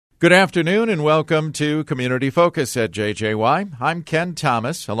Good afternoon and welcome to Community Focus at JJY. I'm Ken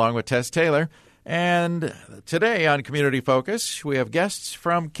Thomas along with Tess Taylor. And today on Community Focus, we have guests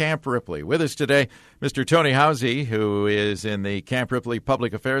from Camp Ripley. With us today, Mr. Tony Housey, who is in the Camp Ripley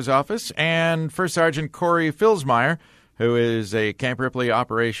Public Affairs Office, and First Sergeant Corey Filsmeyer, who is a Camp Ripley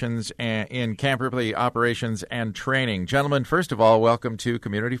operations in Camp Ripley Operations and Training. Gentlemen, first of all, welcome to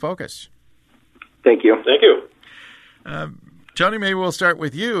Community Focus. Thank you. Thank you. Tony, maybe we'll start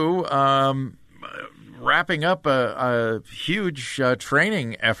with you. Wrapping up a huge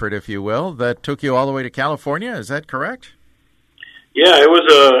training effort, if you will, that took you all the way to California. Is that correct? Yeah, it was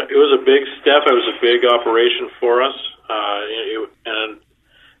a big step. It was a big operation for us, and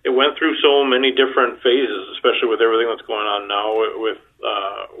it went through so many different phases, especially with everything that's going on now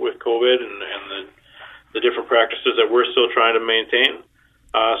with COVID and the different practices that we're still trying to maintain.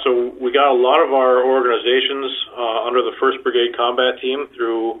 So we got a lot of our organizations under the 1st Brigade Combat Team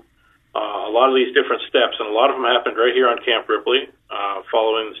through a lot of these different steps, and a lot of them happened right here on Camp Ripley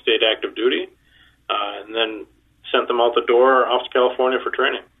following the state active duty, and then sent them out the door off to California for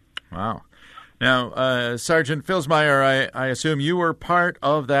training. Wow. Now, Sergeant Filsmeyer, I assume you were part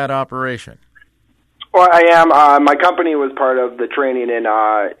of that operation. Well, I am. My company was part of the training in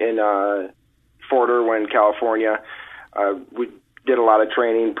Fort Irwin, California. We did a lot of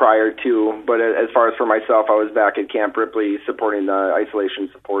training prior to, but as far as for myself, I was back at Camp Ripley supporting the isolation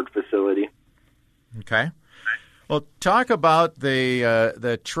support facility. Okay. Well, talk about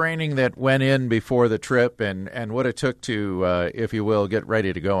the training that went in before the trip and what it took to, if you will, get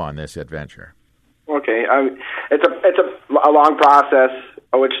ready to go on this adventure. Okay. It's a long process,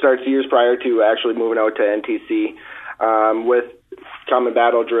 which starts years prior to actually moving out to NTC with common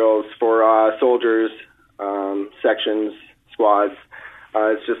battle drills for soldiers, sections, squads.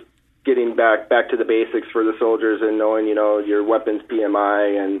 It's just getting back to the basics for the soldiers and knowing, your weapons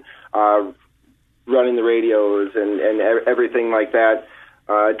PMI and running the radios and everything like that,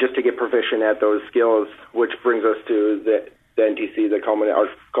 just to get proficient at those skills, which brings us to the NTC, our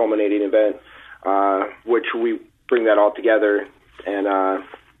culminating event, which we bring that all together and,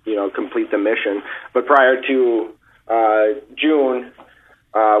 complete the mission. But prior to June,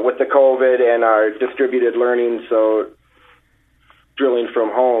 with the COVID and our distributed learning, so drilling from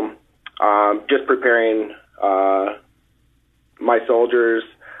home, just preparing my soldiers,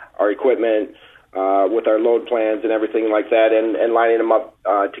 our equipment, with our load plans and everything like that, and lining them up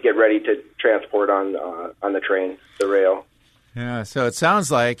to get ready to transport on the train, the rail. Yeah, so it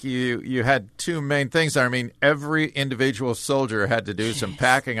sounds like you had two main things. I mean, every individual soldier had to do some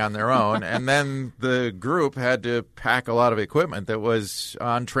packing on their own, and then the group had to pack a lot of equipment that was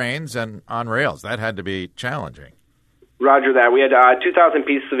on trains and on rails. That had to be challenging. Roger that. We had 2,000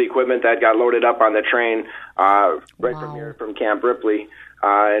 pieces of equipment that got loaded up on the train right from here, from Camp Ripley,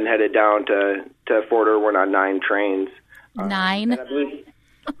 and headed down to Fort Irwin on 9 trains. 9?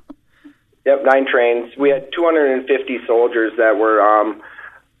 Yep, 9 trains. We had 250 soldiers that were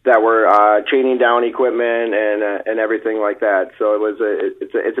chaining down equipment and everything like that. So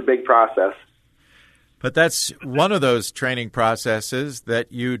it's a big process. But that's one of those training processes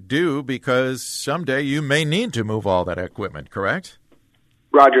that you do because someday you may need to move all that equipment, correct?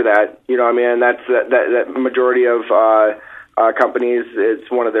 Roger that. That's that majority of companies, it's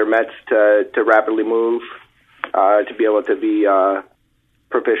one of their mets to rapidly move, to be able to be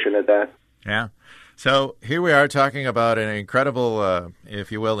proficient at that. Yeah. So here we are talking about an incredible,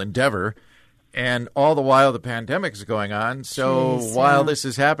 if you will, endeavor. And all the while the pandemic is going on. So while this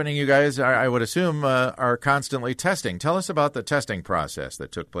is happening, you guys, I would assume, are constantly testing. Tell us about the testing process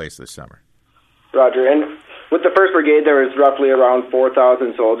that took place this summer. Roger. And with the 1st Brigade, there was roughly around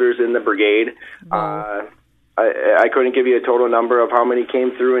 4,000 soldiers in the brigade. Wow. I couldn't give you a total number of how many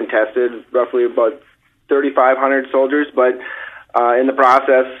came through and tested, roughly about 3,500 soldiers. But in the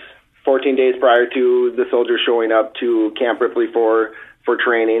process, 14 days prior to the soldiers showing up to Camp Ripley for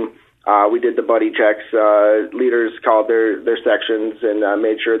training, we did the buddy checks. Leaders called their sections and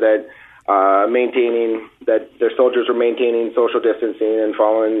made sure that their soldiers were maintaining social distancing and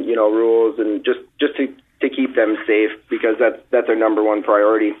following rules, and just to keep them safe, because that's our number one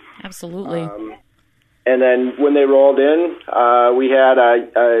priority. Absolutely. And then when they rolled in, we had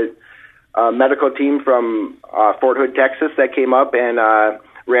a medical team from Fort Hood, Texas, that came up and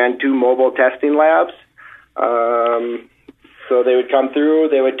ran 2 mobile testing labs. So they would come through,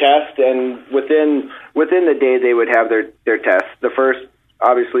 they would test, and within the day they would have their tests. The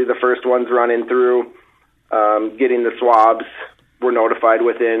first ones running through, getting the swabs, were notified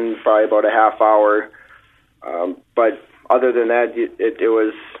within probably about a half hour. But other than that, it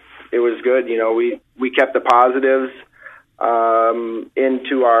was good. We kept the positives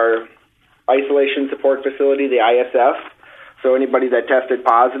into our isolation support facility, the ISF. So anybody that tested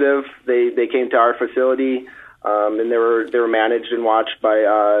positive, they came to our facility, and they were managed and watched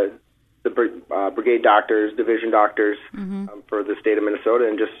by the brigade doctors, division doctors for the state of Minnesota,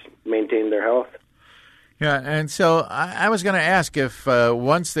 and just maintained their health. Yeah, and so I was going to ask if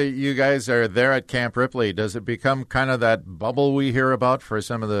once that you guys are there at Camp Ripley, does it become kind of that bubble we hear about for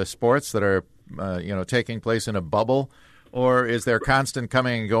some of the sports that are taking place in a bubble, or is there constant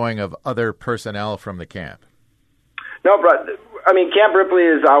coming and going of other personnel from the camp? No, but I mean, Camp Ripley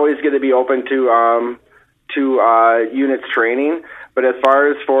is always going to be open to units training. But as far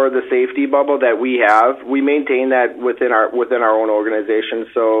as for the safety bubble that we have, we maintain that within our own organization.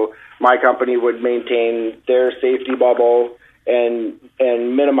 So my company would maintain their safety bubble and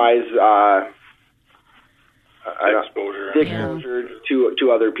minimize exposure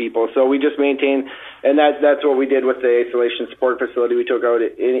to other people. So we just maintain, and that's what we did with the isolation support facility. We took out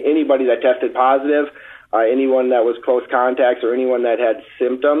anybody that tested positive, anyone that was close contacts, or anyone that had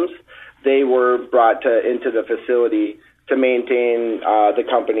symptoms. They were brought into the facility to maintain the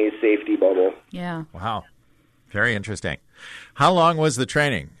company's safety bubble. Yeah. Wow. Very interesting. How long was the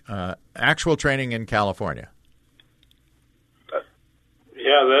training, actual training in California?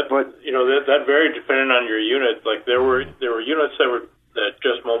 That varied depending on your unit. Like there were units that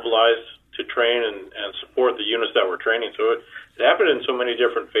just mobilized to train and support the units that were training. So it happened in so many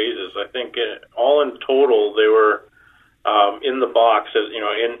different phases. I think all in total they were in the box, as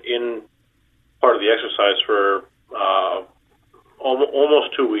in part of the exercise for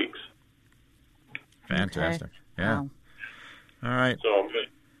almost 2 weeks. Fantastic. Okay. Yeah. Wow. All right.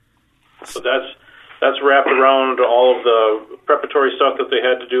 So that's wrapped around all of the preparatory stuff that they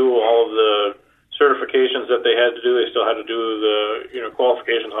had to do, all of the certifications that they had to do. They still had to do the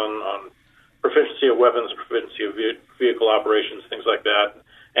qualifications on proficiency of weapons, proficiency of vehicle operations, things like that,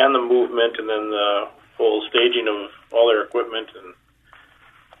 and the movement, and then the full staging of all their equipment. And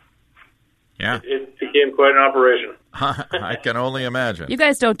yeah, it became quite an operation. I can only imagine. You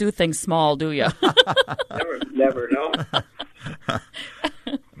guys don't do things small, do you? Never, no.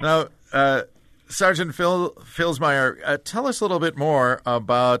 Now, Sergeant Phil Filsmeyer, tell us a little bit more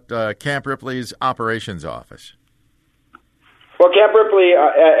about Camp Ripley's operations office. Well, Camp Ripley,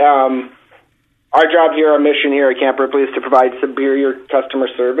 our job here, our mission here at Camp Ripley is to provide superior customer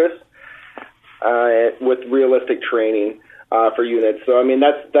service with realistic training for units. So, I mean,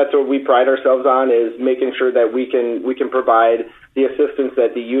 that's what we pride ourselves on, is making sure that we can provide the assistance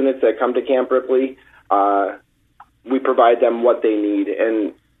that the units that come to Camp Ripley, we provide them what they need.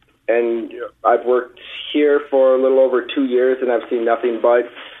 And I've worked here for a little over 2 years, and I've seen nothing but,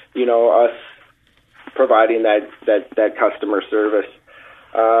 us providing that customer service.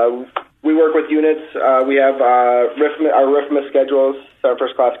 We work with units. We have our RIFMA schedules, our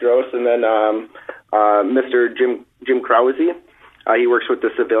first class gross, and then Mr. Jim Krause. He works with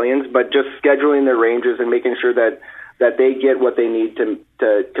the civilians, but just scheduling their ranges and making sure that they get what they need to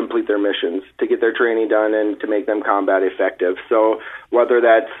complete their missions, to get their training done, and to make them combat effective. So whether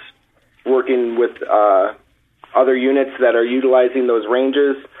that's working with other units that are utilizing those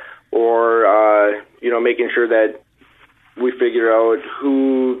ranges, or making sure that we figure out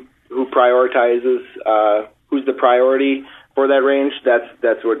who prioritizes, who's the priority for that range.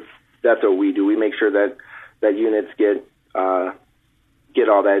 That's what we do. We make sure that units get all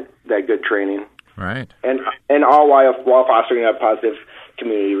that good training. Right. And all while fostering a positive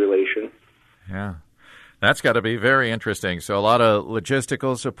community relation. Yeah. That's got to be very interesting. So a lot of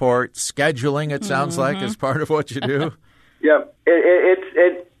logistical support, scheduling, it sounds like, is part of what you do. Yeah,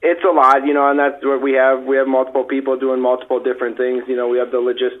 it's a lot, and that's what we have. We have multiple people doing multiple different things. We have the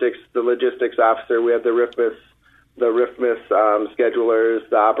logistics officer. We have the RIFMIS schedulers,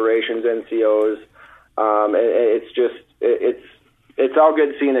 the operations NCOs. It's all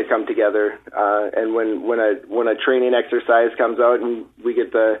good seeing it come together. And when a training exercise comes out and we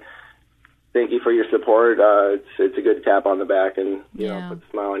get the thank you for your support, it's a good tap on the back and puts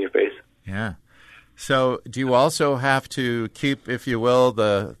a smile on your face. Yeah. So do you also have to keep, if you will,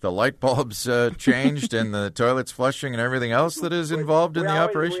 the light bulbs changed and the toilets flushing and everything else that is involved in the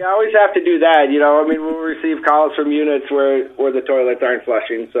operation? We always have to do that. We'll receive calls from units where the toilets aren't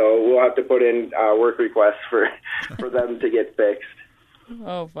flushing, so we'll have to put in work requests for them to get fixed.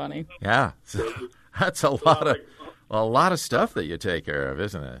 Oh, funny. Yeah. So that's a lot of stuff that you take care of,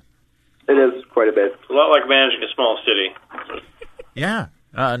 isn't it? It is quite a bit. A lot like managing a small city. Yeah,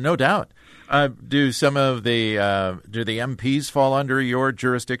 no doubt. Do some of the MPs fall under your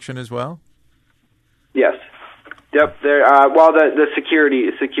jurisdiction as well? Yes. Yep. The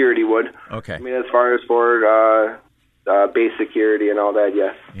security would. Okay. I mean, as far as for base security and all that,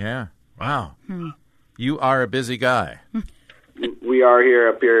 yes. Yeah. Wow. You are a busy guy. We are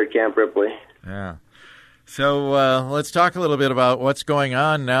up here at Camp Ripley. Yeah. So let's talk a little bit about what's going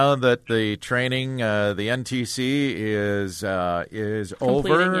on now that the training, the NTC is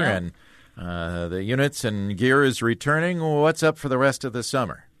over, yeah. and the units and gear is returning. What's up for the rest of the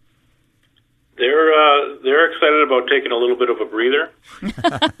summer? They're excited about taking a little bit of a breather.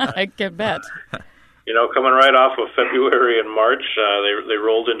 I can bet. Coming right off of February and March, they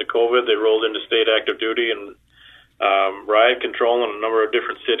rolled into COVID, they rolled into state active duty and riot control in a number of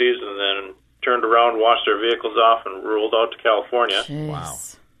different cities, and then turned around, washed their vehicles off, and rolled out to California. Jeez. Wow.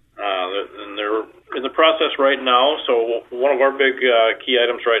 And they're in the process right now. So one of our big key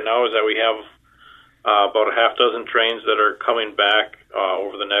items right now is that we have about a half dozen trains that are coming back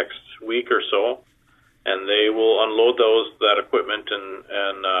over the next week or so, and they will unload that equipment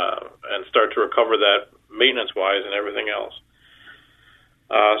and start to recover that maintenance-wise and everything else.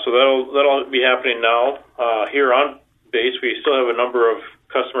 So that'll be happening now. Here on base, we still have a number of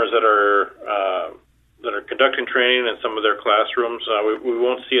customers that are conducting training in some of their classrooms. We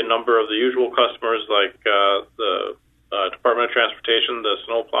won't see a number of the usual customers like the Department of Transportation, the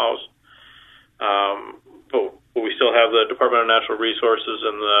snowplows, but we still have the Department of Natural Resources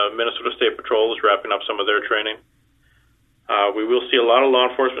and the Minnesota State Patrol is wrapping up some of their training. We will see a lot of law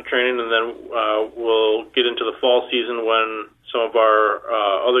enforcement training, and then we'll get into the fall season when some of our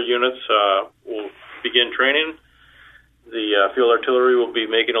other units will begin training. The field artillery will be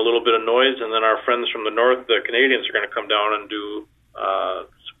making a little bit of noise, and then our friends from the north, the Canadians, are going to come down and do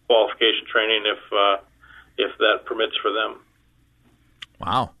qualification training if that permits for them.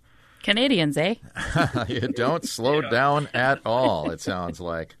 Wow. Canadians, eh? You don't slow down at all, it sounds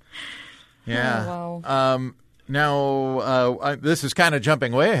like. Yeah. Oh, wow. Now, this is kind of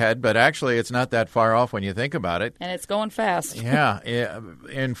jumping way ahead, but actually it's not that far off when you think about it. And it's going fast. Yeah.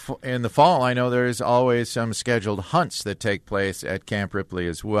 In the fall, I know there's always some scheduled hunts that take place at Camp Ripley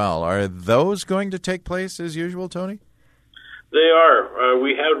as well. Are those going to take place as usual, Tony? They are.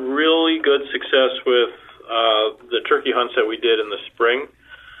 We had really good success with the turkey hunts that we did in the spring.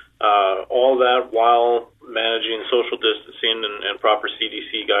 All that while managing social distancing and proper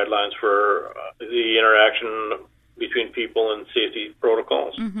CDC guidelines for the interaction between people and safety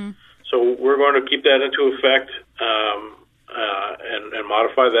protocols. Mm-hmm. So we're going to keep that into effect and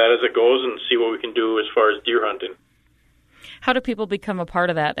modify that as it goes and see what we can do as far as deer hunting. How do people become a part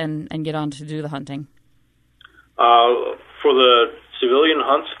of that and get on to do the hunting? For the civilian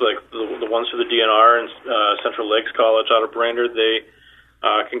hunts, like the ones for the DNR and Central Lakes College out of Brainerd, they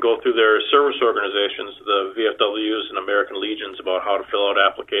can go through their service organizations, the VFWs and American Legions, about how to fill out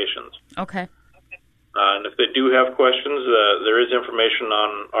applications. Okay. And if they do have questions, there is information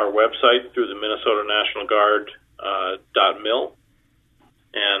on our website through the Minnesota National Guard .mil,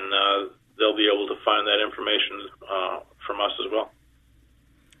 and they'll be able to find that information from us as well.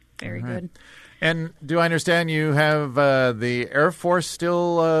 Very good. And do I understand you have the Air Force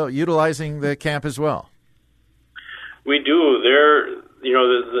still utilizing the camp as well? We do.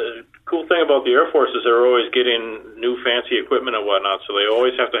 The cool thing about the Air Force is they're always getting new fancy equipment and whatnot, so they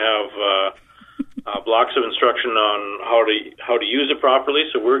always have to have blocks of instruction on how to use it properly.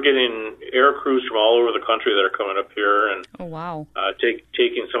 So we're getting air crews from all over the country that are coming up here and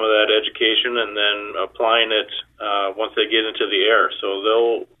taking some of that education and then applying it once they get into the air. So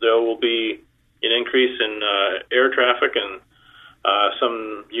there will be an increase in air traffic and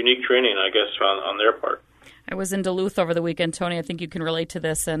some unique training, I guess, on their part. I was in Duluth over the weekend, Tony. I think you can relate to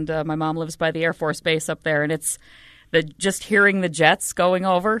this. And my mom lives by the Air Force Base up there, and it's just hearing the jets going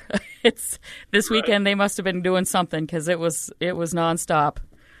over. This weekend they must have been doing something because it was nonstop.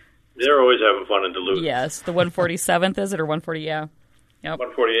 They're always having fun in Duluth. Yes, the 147th is it or 140? Yeah, yep.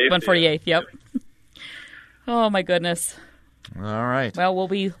 148th. 148th. Yep. Oh my goodness. All right. Well, we'll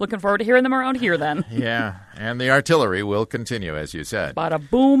be looking forward to hearing them around here then. Yeah, and the artillery will continue, as you said. Bada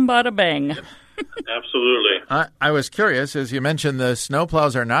boom, bada bang. Absolutely. I was curious, as you mentioned, the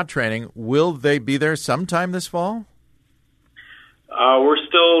snowplows are not training. Will they be there sometime this fall? We're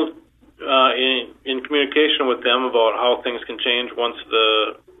still in communication with them about how things can change once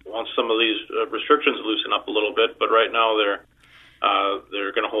some of these restrictions loosen up a little bit. But right now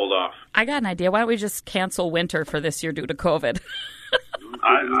they're going to hold off. I got an idea. Why don't we just cancel winter for this year due to COVID?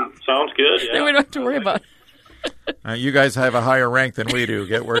 Sounds good. Yeah. Then we don't have to worry about it. You guys have a higher rank than we do.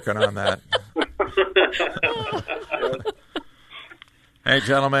 Get working on that. Hey,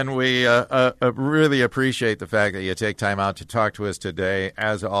 gentlemen, we really appreciate the fact that you take time out to talk to us today.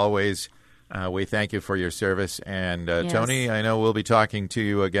 As always, we thank you for your service. And, yes. Tony, I know we'll be talking to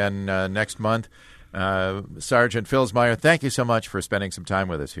you again next month. Sergeant Filsmeyer, thank you so much for spending some time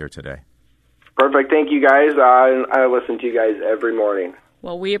with us here today. Perfect. Thank you, guys. I listen to you guys every morning.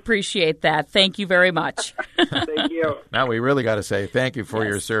 Well, we appreciate that. Thank you very much. Thank you. Now we really got to say thank you for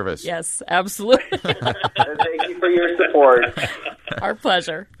your service. Yes, absolutely. And thank you for your support. Our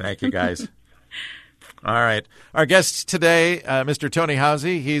pleasure. Thank you, guys. All right. Our guest today, Mr. Tony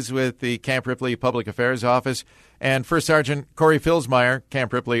Housey. He's with the Camp Ripley Public Affairs Office. And First Sergeant Corey Filsmeyer,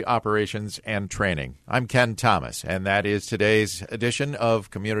 Camp Ripley Operations and Training. I'm Ken Thomas, and that is today's edition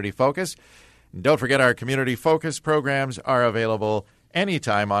of Community Focus. And don't forget, our Community Focus programs are available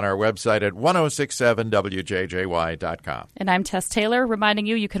anytime on our website at 1067wjjy.com. And I'm Tess Taylor, reminding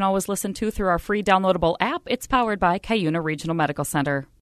you can always listen through our free downloadable app. It's powered by Cuyuna Regional Medical Center.